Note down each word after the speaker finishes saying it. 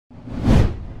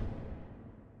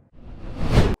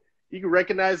You can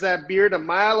recognize that beard a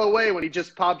mile away when he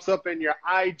just pops up in your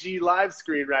IG live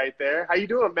screen right there. How you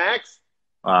doing, Max?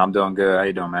 I'm doing good. How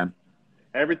you doing, man?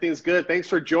 Everything's good. Thanks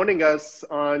for joining us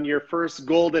on your first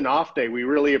golden off day. We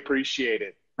really appreciate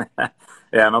it.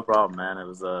 Yeah, no problem, man. It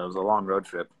was a long road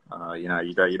trip.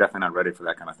 You're definitely not ready for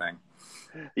that kind of thing.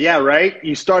 Yeah, right?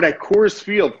 You start at Coors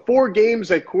Field, 4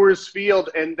 games at Coors Field,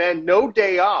 and then no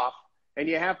day off, and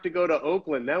you have to go to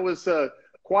Oakland. That was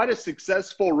quite a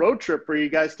successful road trip for you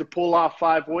guys to pull off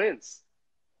 5 wins.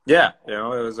 Yeah, it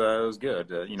was good.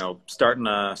 Starting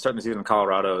the season in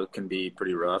Colorado can be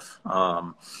pretty rough.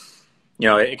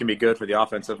 It can be good for the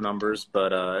offensive numbers, but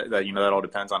that all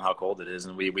depends on how cold it is.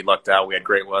 And we lucked out. We had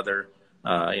great weather.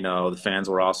 The fans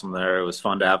were awesome there. It was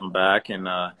fun to have them back, and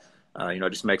it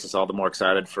just makes us all the more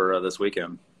excited for this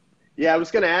weekend. Yeah, I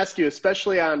was going to ask you,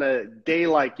 especially on a day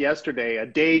like yesterday, a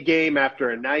day game after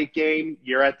a night game,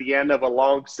 you're at the end of a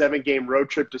long 7-game road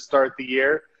trip to start the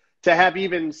year, to have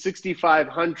even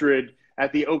 6,500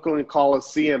 at the Oakland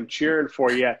Coliseum cheering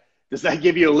for you. Does that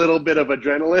give you a little bit of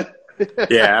adrenaline?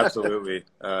 Yeah, absolutely.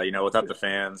 Without the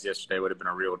fans, yesterday would have been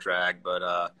a real drag.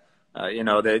 But,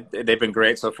 they've been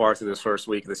great so far through this first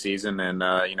week of the season, and,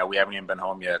 we haven't even been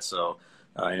home yet. So,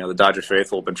 the Dodgers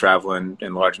faithful have been traveling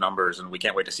in large numbers, and we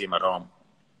can't wait to see them at home.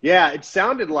 Yeah, it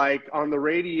sounded like on the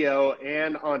radio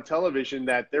and on television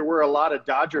that there were a lot of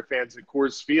Dodger fans at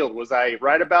Coors Field. Was I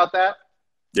right about that?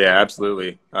 Yeah,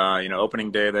 absolutely.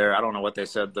 Opening day there, I don't know what they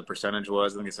said the percentage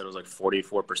was. I think they said it was like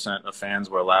 44% of fans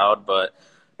were allowed, but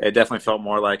it definitely felt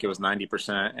more like it was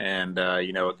 90%. And,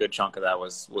 a good chunk of that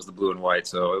was the blue and white.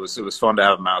 So it was fun to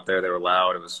have them out there. They were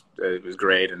loud. It was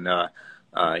great. And,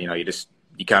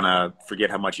 you kind of forget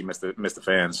how much you miss the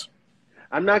fans.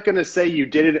 I'm not going to say you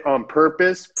did it on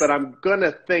purpose, but I'm going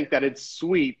to think that it's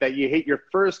sweet that you hit your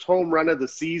first home run of the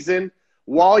season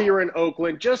while you're in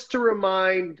Oakland, just to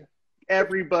remind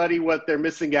everybody what they're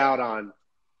missing out on.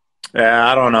 Yeah,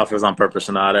 I don't know if it was on purpose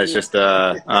or not. It's just,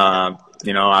 I'm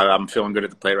feeling good at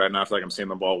the plate right now. I feel like I'm seeing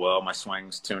the ball well. My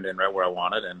swing's tuned in right where I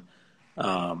want it. And,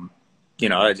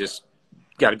 I just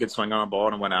got a good swing on the ball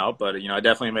and it went out. But, it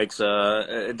definitely makes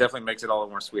it all the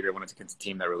more sweeter when it's against a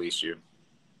team that released you.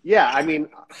 Yeah, I mean,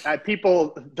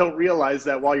 people don't realize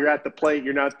that while you're at the plate,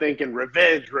 you're not thinking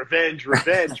revenge, revenge,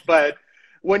 revenge. But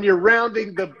when you're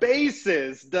rounding the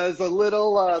bases, does a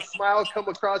little smile come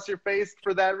across your face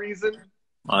for that reason?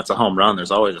 Well, it's a home run. There's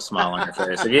always a smile on your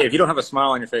face. If you don't have a smile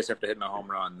on your face after hitting a home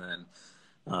run, then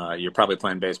you're probably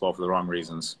playing baseball for the wrong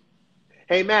reasons.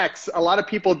 Hey, Max, a lot of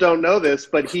people don't know this,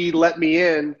 but he let me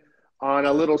in on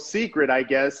a little secret, I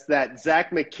guess, that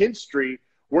Zach McKinstry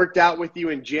worked out with you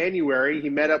in January. He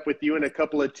met up with you and a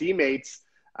couple of teammates.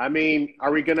 I mean,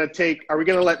 are we gonna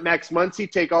let Max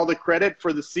Muncy take all the credit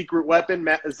for the secret weapon,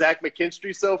 Zach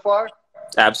McKinstry, so far?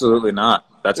 Absolutely not.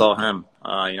 That's all him.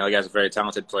 The guy's a very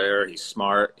talented player. He's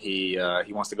smart. He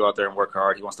wants to go out there and work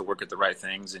hard. He wants to work at the right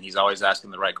things, and he's always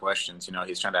asking the right questions.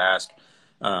 He's trying to ask,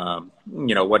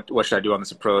 what should I do on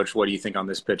this approach? What do you think on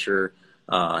this pitcher?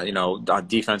 On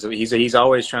defense, he's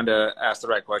always trying to ask the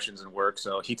right questions and work.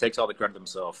 So he takes all the credit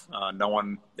himself.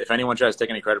 If anyone tries to take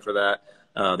any credit for that,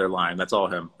 they're lying. That's all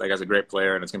him. That guy's a great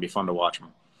player, and it's gonna be fun to watch him.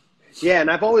 Yeah,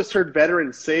 and I've always heard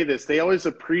veterans say this. They always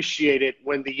appreciate it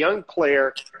when the young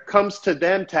player comes to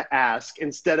them to ask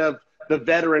instead of the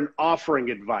veteran offering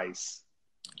advice.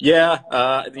 Yeah,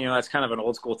 that's kind of an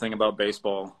old school thing about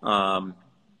baseball.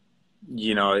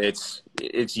 You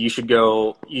should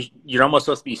go. You're almost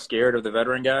supposed to be scared of the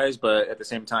veteran guys, but at the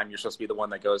same time, you're supposed to be the one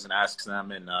that goes and asks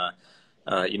them. And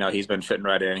he's been fitting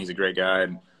right in. He's a great guy,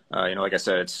 and like I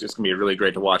said, it's gonna be really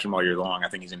great to watch him all year long. I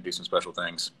think he's gonna do some special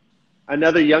things.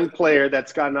 Another young player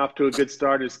that's gotten off to a good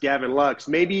start is Gavin Lux.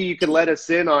 Maybe you can let us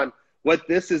in on what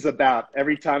this is about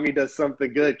every time he does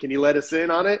something good. Can you let us in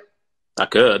on it? I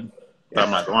could, but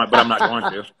I'm not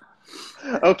going to.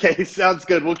 Okay, sounds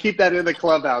good. We'll keep that in the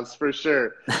clubhouse for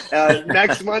sure.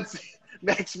 Next month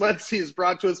is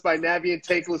brought to us by Navient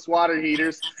tankless water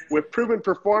heaters with proven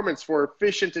performance for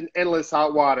efficient and endless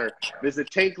hot water. Visit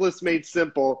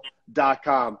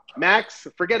tanklessmadesimple.com. Max,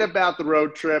 forget about the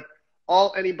road trip.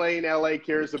 All anybody in LA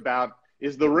cares about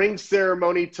is the ring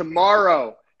ceremony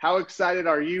tomorrow. How excited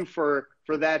are you for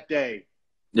that day?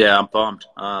 Yeah, I'm pumped.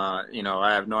 I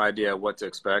have no idea what to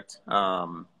expect.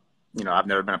 I've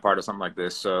never been a part of something like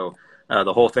this. So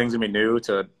the whole thing's going to be new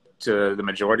to the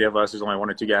majority of us. There's only 1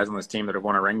 or 2 guys on this team that have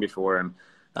won a ring before. And,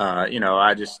 I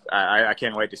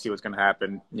can't wait to see what's going to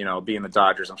happen. Being the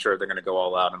Dodgers, I'm sure they're going to go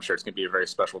all out. I'm sure it's going to be a very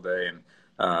special day. And,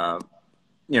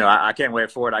 I can't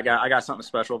wait for it. I got something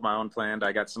special of my own planned.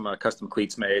 I got some custom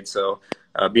cleats made. So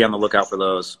be on the lookout for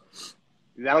those.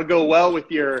 That'll go well with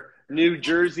your new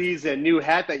jerseys and new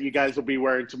hat that you guys will be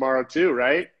wearing tomorrow too,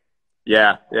 right?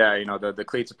 Yeah, yeah. The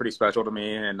cleats are pretty special to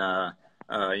me, and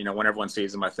when everyone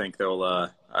sees them, I think they'll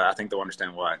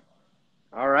understand why.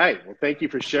 All right. Well, thank you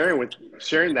for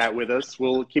sharing that with us.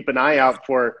 We'll keep an eye out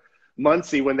for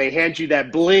Muncy when they hand you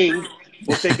that bling.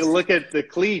 We'll take a look at the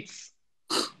cleats.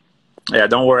 Yeah,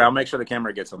 don't worry. I'll make sure the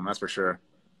camera gets them. That's for sure.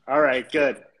 All right.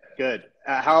 Good. Good.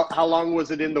 How long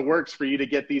was it in the works for you to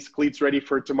get these cleats ready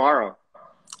for tomorrow?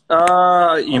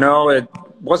 It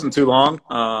wasn't too long.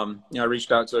 I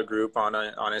reached out to a group on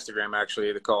Instagram,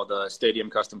 actually. They're called Stadium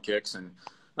Custom Kicks, and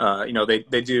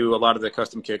they do a lot of the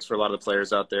custom kicks for a lot of the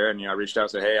players out there. And I reached out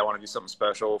and said, hey, I want to do something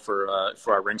special for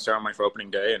our ring ceremony for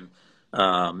opening day. And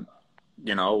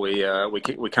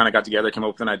we kind of got together, came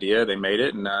up with an idea. They made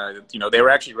it, and they were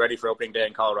actually ready for opening day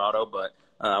in Colorado, but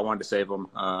I wanted to save them.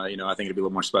 I think it'd be a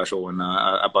little more special when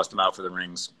I bust them out for the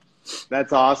rings.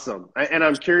 That's awesome. And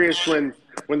I'm curious, when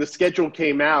the schedule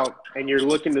came out and you're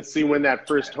looking to see when that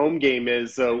first home game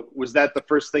is, was that the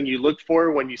first thing you looked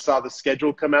for when you saw the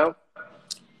schedule come out?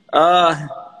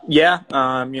 Yeah.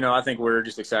 I think we're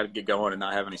just excited to get going and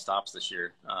not have any stops this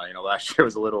year. Last year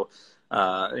was a little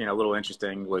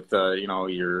interesting with,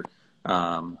 the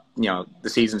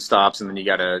season stops, and then you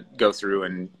got to go through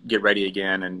and get ready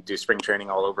again and do spring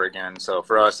training all over again. So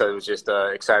for us, I was just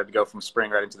excited to go from spring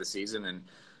right into the season. And,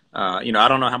 I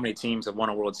don't know how many teams have won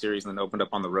a World Series and then opened up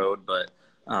on the road, but,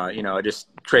 it just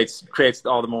creates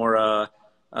all the more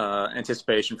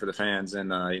anticipation for the fans.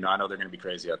 And, I know they're going to be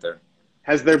crazy out there.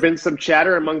 Has there been some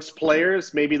chatter amongst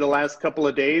players maybe the last couple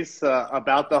of days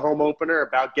about the home opener,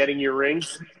 about getting your ring?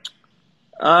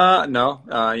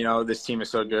 No. This team is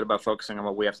so good about focusing on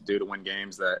what we have to do to win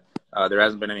games that there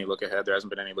hasn't been any look ahead. There hasn't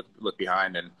been any look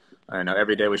behind. And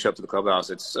every day we show up to the clubhouse,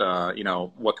 it's,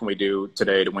 what can we do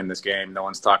today to win this game? No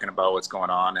one's talking about what's going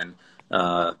on. And,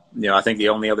 I think the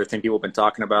only other thing people have been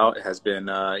talking about has been,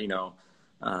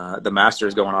 the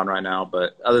Masters going on right now.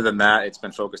 But other than that, it's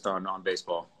been focused on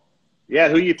baseball. Yeah,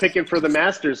 who are you picking for the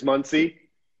Masters, Muncy?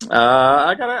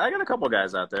 I got a couple of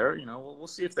guys out there. We'll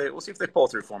see if they pull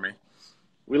through for me.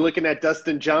 We looking at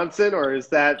Dustin Johnson, or is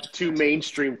that too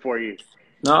mainstream for you?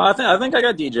 No, I think I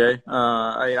got DJ.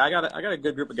 I got a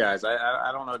good group of guys.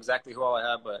 I don't know exactly who all I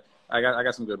have, but I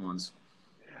got some good ones.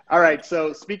 All right.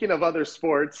 So speaking of other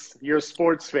sports, you're a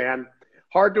sports fan.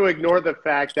 Hard to ignore the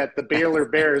fact that the Baylor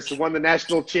Bears won the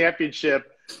national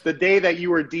championship the day that you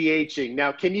were DHing.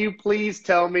 Now, can you please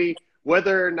tell me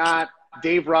whether or not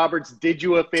Dave Roberts did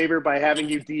you a favor by having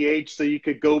you DH so you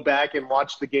could go back and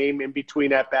watch the game in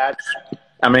between at-bats?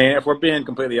 I mean, if we're being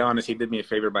completely honest, he did me a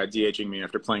favor by DHing me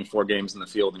after playing 4 games in the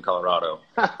field in Colorado.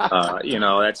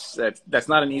 That's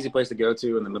not an easy place to go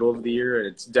to in the middle of the year.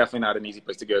 It's definitely not an easy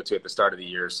place to go to at the start of the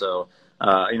year. So,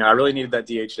 I really needed that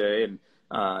DH day, and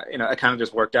it kind of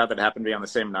just worked out that it happened to be on the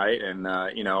same night, and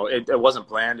it wasn't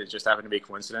planned. It just happened to be a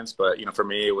coincidence. But for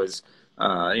me, it was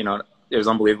it was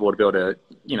unbelievable to be able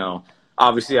to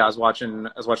obviously I was watching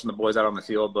the boys out on the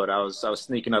field, but I was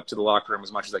sneaking up to the locker room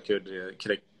as much as I could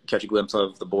to catch a glimpse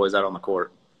of the boys out on the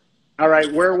court. All right,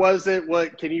 where was it?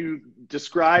 What can you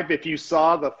describe if you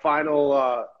saw the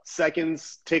final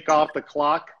seconds tick off the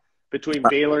clock between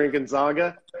Baylor and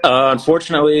Gonzaga?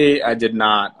 Unfortunately, I did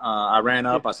not. I ran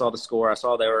up. I saw the score. I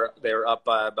saw they were up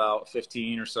by about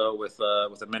 15 or so with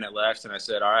a minute left, and I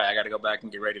said, "All right, I got to go back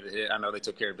and get ready to hit." I know they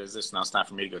took care of business. Now it's time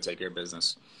for me to go take care of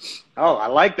business. Oh, I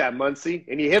like that, Muncy.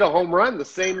 And you hit a home run the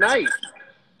same night.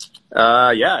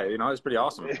 Yeah, it was pretty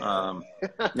awesome. It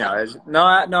was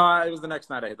the next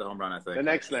night I hit the home run, I think. The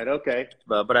next night, okay.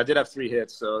 But I did have 3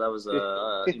 hits, so that was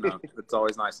it's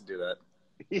always nice to do that.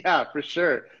 Yeah, for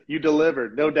sure. You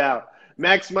delivered, no doubt.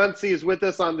 Max Muncy is with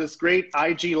us on this great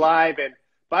IG Live. And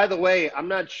by the way, I'm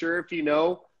not sure if you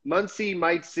know, Muncy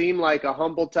might seem like a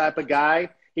humble type of guy.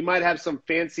 He might have some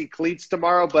fancy cleats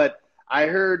tomorrow, but I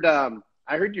heard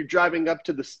you're driving up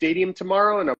to the stadium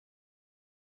tomorrow, and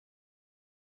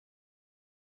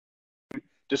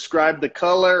describe the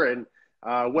color and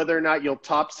whether or not you'll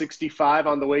top 65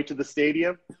 on the way to the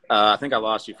stadium. I think I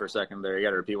lost you for a second there. You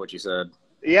got to repeat what you said.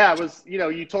 Yeah, it was,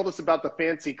 you told us about the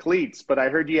fancy cleats, but I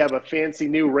heard you have a fancy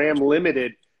new Ram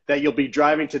Limited that you'll be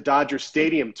driving to Dodger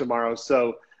Stadium tomorrow.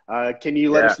 So can you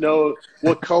let us know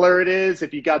what color it is,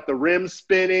 if you got the rim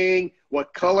spinning,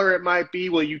 what color it might be?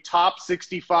 Will you top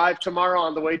 65 tomorrow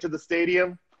on the way to the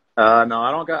stadium? No,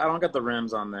 I don't got the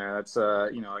rims on there. That's I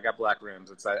got black rims.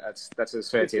 That's as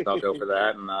fancy as I'll go for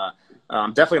that. And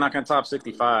I'm definitely not going to top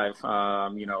 65.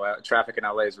 Traffic in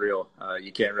LA is real.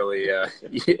 You can't really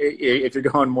if you're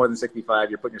going more than 65,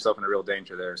 you're putting yourself in a real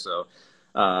danger there. So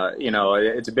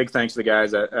it's a big thanks to the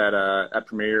guys at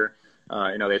Premier.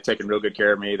 They've taken real good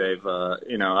care of me. They've,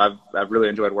 I've really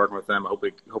enjoyed working with them. I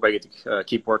hope I get to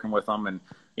keep working with them. And,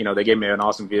 they gave me an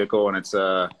awesome vehicle, and it's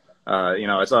a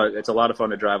lot of fun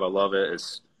to drive. I love it.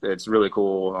 It's really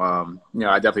cool.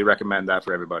 I definitely recommend that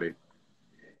for everybody.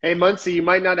 Hey, Muncy, you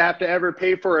might not have to ever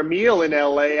pay for a meal in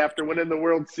LA after winning the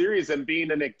World Series and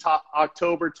being an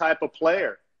October type of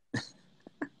player.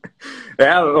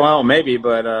 Yeah, well, maybe,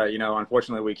 but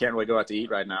unfortunately, we can't really go out to eat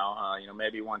right now.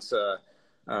 Maybe once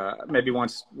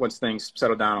things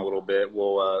settle down a little bit,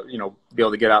 we'll be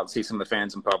able to get out and see some of the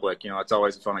fans in public. It's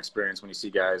always a fun experience when you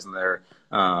see guys and they're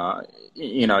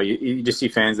you just see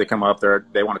fans. They come up there,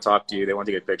 they want to talk to you, they want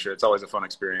to get a picture. It's always a fun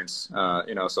experience.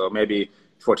 So maybe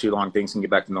before too long, things can get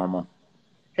back to normal.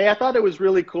 Hey, I thought it was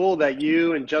really cool that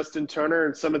you and Justin Turner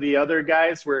and some of the other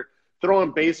guys were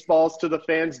throwing baseballs to the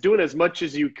fans, doing as much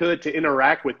as you could to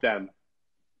interact with them.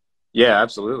 Yeah,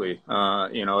 absolutely.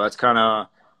 That's kind of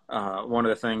one of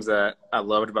the things that I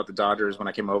loved about the Dodgers when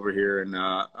I came over here. And,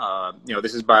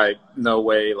 this is by no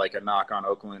way like a knock on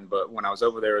Oakland, but when I was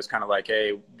over there, it was kind of like,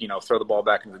 hey, throw the ball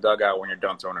back into the dugout when you're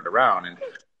done throwing it around. And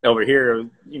over here,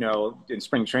 in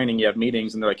spring training, you have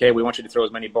meetings and they're like, hey, we want you to throw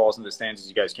as many balls in the stands as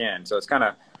you guys can. So it's kind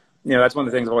of, that's one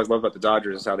of the things I've always loved about the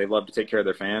Dodgers is how they love to take care of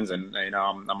their fans. And,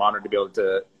 I'm honored to be able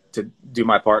to do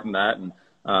my part in that. And,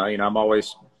 I'm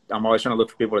always trying to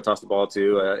look for people to toss the ball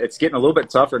to. It's getting a little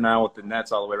bit tougher now with the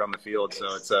nets all the way around the field.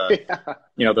 So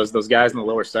it's, those guys in the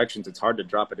lower sections, it's hard to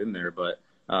drop it in there. But,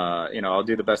 I'll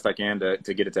do the best I can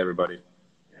to get it to everybody.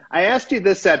 I asked you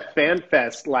this at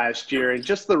FanFest last year, and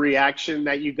just the reaction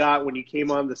that you got when you came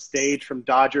on the stage from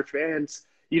Dodger fans.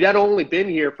 You'd had only been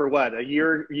here for what, a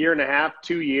year and a half,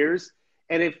 2 years,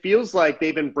 and it feels like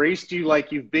they've embraced you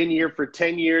like you've been here for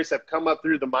 10 years, have come up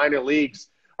through the minor leagues.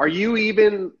 Are you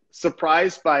even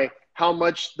surprised by how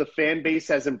much the fan base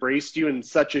has embraced you in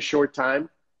such a short time?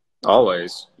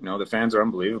 Always. The fans are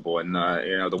unbelievable. And,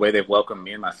 the way they've welcomed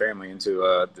me and my family into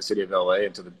the city of LA,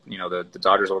 into the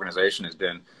Dodgers organization has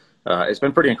been, it's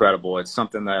been pretty incredible. It's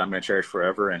something that I'm going to cherish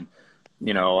forever. And,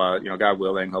 God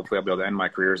willing, hopefully I'll be able to end my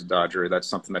career as a Dodger. That's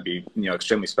something that'd be,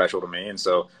 extremely special to me. And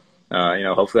so,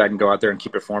 hopefully I can go out there and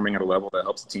keep performing at a level that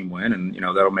helps the team win. And,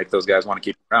 that'll make those guys want to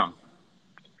keep around.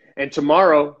 And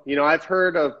tomorrow, I've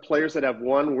heard of players that have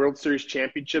won World Series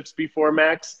championships before,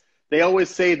 Max. They always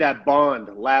say that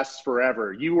bond lasts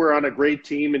forever. You were on a great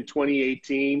team in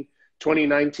 2018.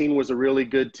 2019 was a really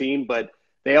good team, but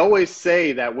they always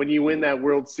say that when you win that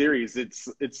World Series,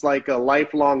 it's like a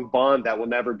lifelong bond that will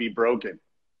never be broken.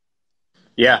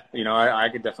 Yeah, I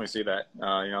could definitely see that.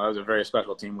 It was a very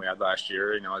special team we had last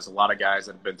year. There's a lot of guys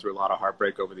that have been through a lot of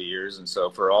heartbreak over the years. And so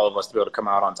for all of us to be able to come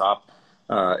out on top,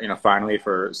 finally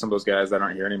for some of those guys that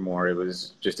aren't here anymore, it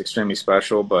was just extremely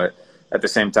special. But at the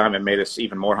same time, it made us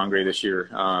even more hungry this year.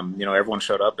 Everyone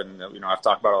showed up and, I've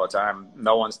talked about it all the time.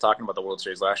 No one's talking about the World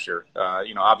Series last year.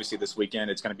 Obviously this weekend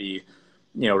it's going to be,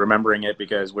 remembering it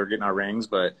because we're getting our rings.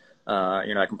 But,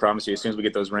 I can promise you as soon as we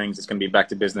get those rings, it's going to be back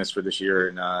to business for this year.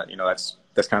 And,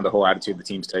 that's kind of the whole attitude the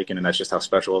team's taken. And that's just how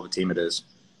special of a team it is.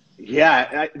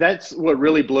 Yeah, that's what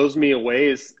really blows me away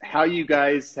is how you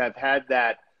guys have had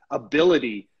that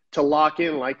ability to lock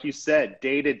in, like you said,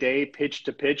 day to day, pitch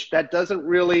to pitch. That doesn't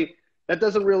really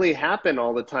happen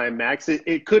all the time, Max.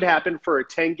 It could happen for a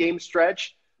 10-game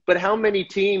stretch, but how many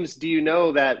teams do you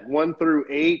know that 1 through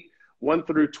 8, 1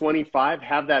 through 25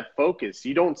 have that focus?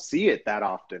 You don't see it that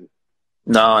often.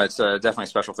 No, it's definitely a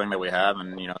special thing that we have,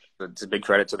 and it's a big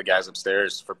credit to the guys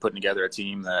upstairs for putting together a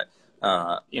team that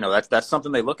that's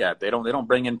something they look at. They don't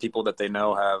bring in people that they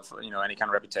know have any kind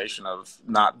of reputation of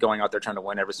not going out there trying to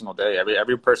win every single day.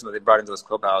 Every person that they brought into this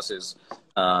clubhouse is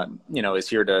is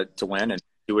here to win and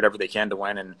do whatever they can to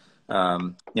win.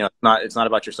 And it's not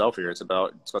about yourself here. It's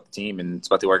about the team and it's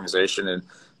about the organization.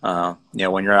 And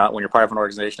when you're part of an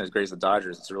organization as great as the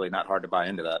Dodgers, it's really not hard to buy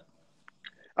into that.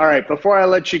 All right, before I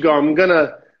let you go, I'm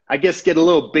gonna, I guess, get a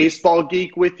little baseball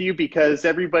geek with you because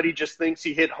everybody just thinks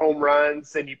you hit home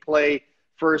runs and you play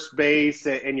first base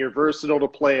and you're versatile to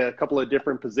play a couple of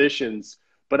different positions.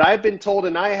 But I've been told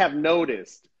and I have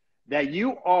noticed that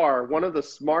you are one of the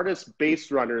smartest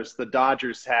base runners the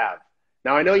Dodgers have.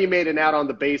 Now, I know you made an out on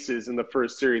the bases in the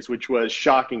first series, which was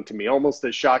shocking to me, almost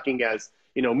as shocking as,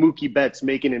 Mookie Betts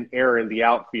making an error in the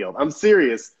outfield. I'm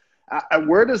serious.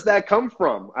 Where does that come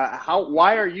from?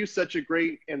 Why are you such a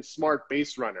great and smart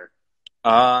base runner?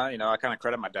 I kind of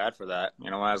credit my dad for that.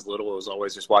 When I was little, it was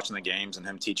always just watching the games and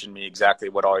him teaching me exactly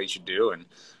what all you should do. And,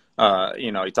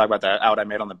 you talk about that out I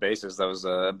made on the bases. That was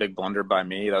a big blunder by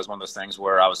me. That was one of those things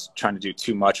where I was trying to do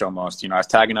too much almost. I was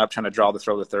tagging up, trying to draw the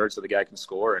throw to third so the guy can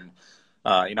score. And,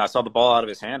 I saw the ball out of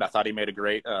his hand. I thought he made a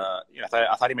great, I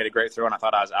thought he made a great throw, and I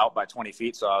thought I was out by 20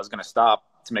 feet, so I was going to stop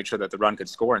to make sure that the run could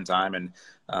score in time. And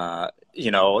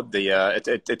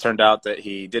it turned out that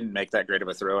he didn't make that great of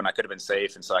a throw, and I could have been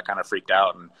safe. And so I kind of freaked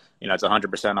out. And it's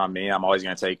 100% on me. I'm always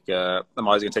going to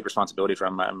take responsibility for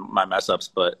my mess ups,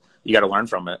 but you got to learn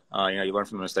from it. You learn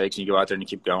from the mistakes, and you go out there and you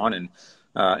keep going. And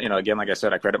again, like I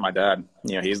said, I credit my dad.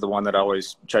 He's the one that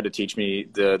always tried to teach me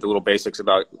the little basics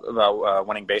about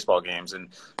winning baseball games. And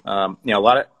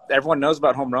everyone knows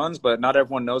about home runs, but not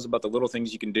everyone knows about the little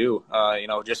things you can do.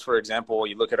 Just for example,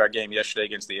 you look at our game yesterday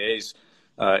against the A's.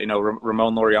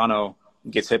 Ramon Laureano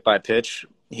gets hit by a pitch.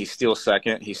 He steals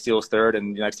second. He steals third,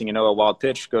 and the next thing you know, a wild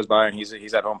pitch goes by, and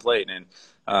he's at home plate. And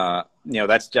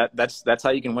that's how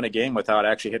you can win a game without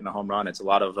actually hitting a home run. It's a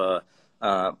lot of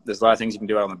there's a lot of things you can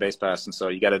do out on the base pass, and so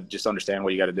you got to just understand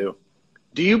what you got to do.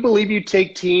 Do you believe you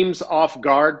take teams off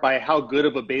guard by how good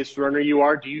of a base runner you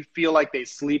are? Do you feel like they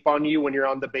sleep on you when you're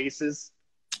on the bases?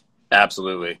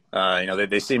 Absolutely.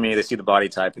 They see me, they see the body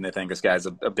type, and they think this guy's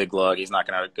a big lug. He's not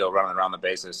going to go running around the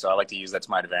bases. So I like to use that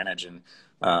to my advantage, and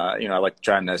I like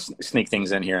trying to sneak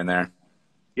things in here and there.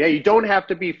 Yeah, you don't have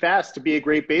to be fast to be a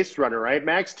great base runner, right,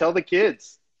 Max? Tell the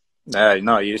kids.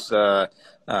 No, you just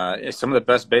some of the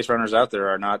best base runners out there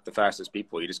are not the fastest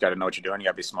people. You just got to know what you're doing. You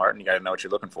got to be smart, and you got to know what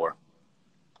you're looking for.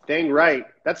 Dang right.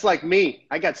 That's like me.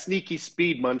 I got sneaky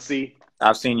speed, Muncy.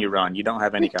 I've seen you run. You don't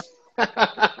have any kind.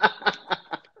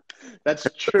 That's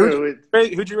true.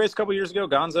 Who'd you race a couple years ago?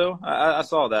 Gonzo? I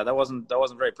saw that. That wasn't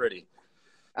very pretty.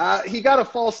 He got a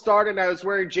false start, and I was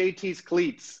wearing JT's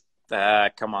cleats.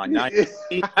 Come on.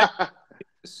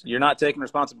 You're not taking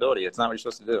responsibility. It's not what you're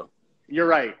supposed to do. You're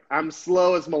right. I'm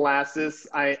slow as molasses.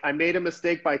 I made a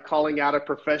mistake by calling out a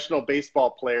professional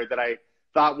baseball player that I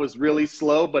thought was really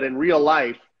slow, but in real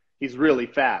life, he's really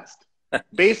fast.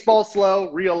 Baseball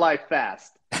slow, real life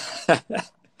fast.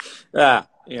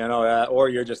 Or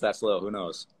you're just that slow. Who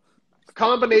knows? A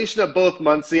combination of both,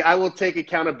 Muncy. I will take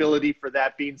accountability for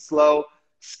that being slow.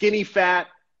 Skinny fat,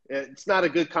 it's not a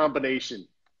good combination.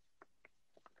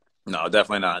 No,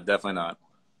 definitely not. Definitely not.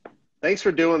 Thanks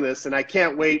for doing this, and I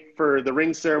can't wait for the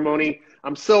ring ceremony.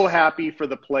 I'm so happy for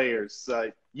the players.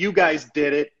 You guys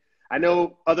did it. I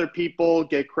know other people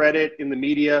get credit in the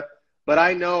media, but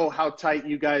I know how tight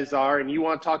you guys are, and you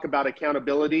want to talk about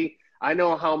accountability. I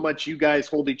know how much you guys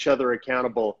hold each other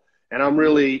accountable, and I'm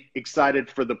really excited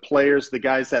for the players, the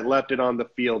guys that left it on the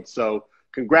field. So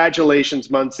congratulations,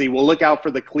 Muncy. We'll look out for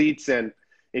the cleats and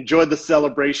enjoy the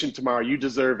celebration tomorrow. You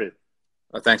deserve it.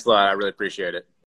 Well, thanks a lot. I really appreciate it.